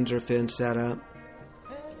 Twinser fin setup.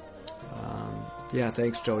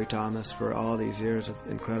 Thanks Joey Thomas for all these years of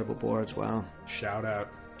incredible boards. Wow. Shout out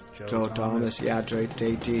Joe Thomas. Yeah,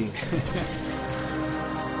 JT.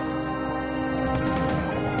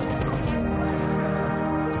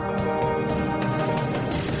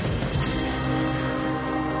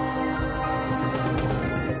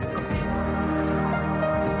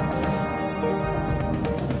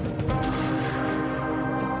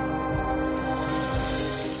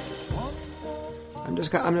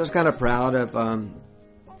 I'm just kind of proud of.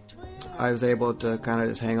 I was able to kind of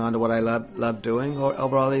just hang on to what I love doing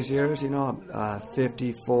over all these years. I'm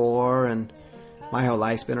 54, and my whole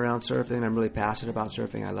life's been around surfing. I'm really passionate about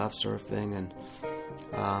surfing. I love surfing, and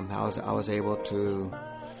I was able to,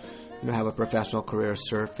 have a professional career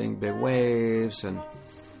surfing big waves, and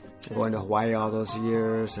going to Hawaii all those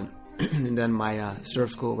years, and and then my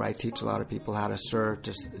surf school where I teach a lot of people how to surf.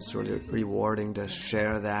 It's really rewarding to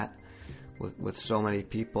share that with so many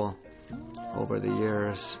people over the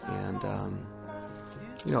years, and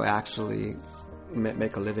actually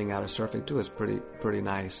make a living out of surfing too is pretty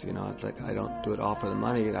nice. Like I don't do it all for the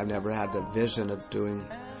money. I've never had the vision of doing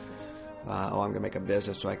I'm gonna make a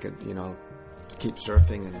business so I could keep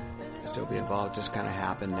surfing and still be involved. It just kind of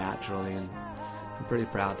happened naturally, and I'm pretty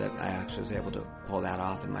proud that I actually was able to pull that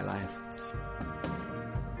off in my life.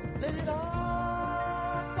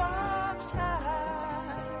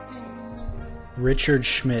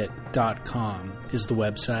 RichardSchmidt.com is the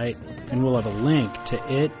website, and we'll have a link to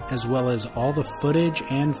it as well as all the footage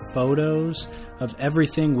and photos of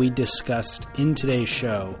everything we discussed in today's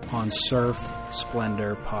show on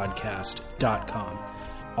SurfSplendorPodcast.com.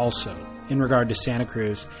 Also, in regard to Santa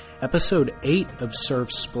Cruz, episode 8 of Surf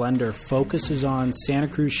Splendor focuses on Santa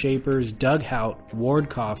Cruz shapers Doug Hout, Ward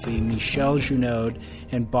Coffey, Michelle Junod,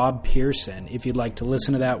 and Bob Pearson. If you'd like to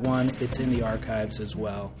listen to that one, it's in the archives as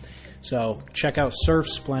well. So check out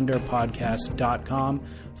surfsplendorpodcast.com.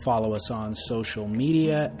 Follow us on social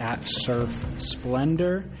media at Surf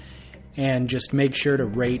Splendor. And just make sure to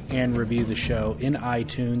rate and review the show in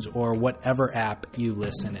iTunes or whatever app you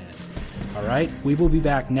listen in. All right, we will be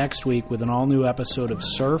back next week with an all-new episode of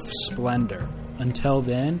Surf Splendor. Until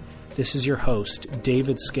then, this is your host,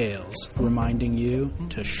 David Scales, reminding you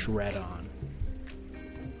to shred on.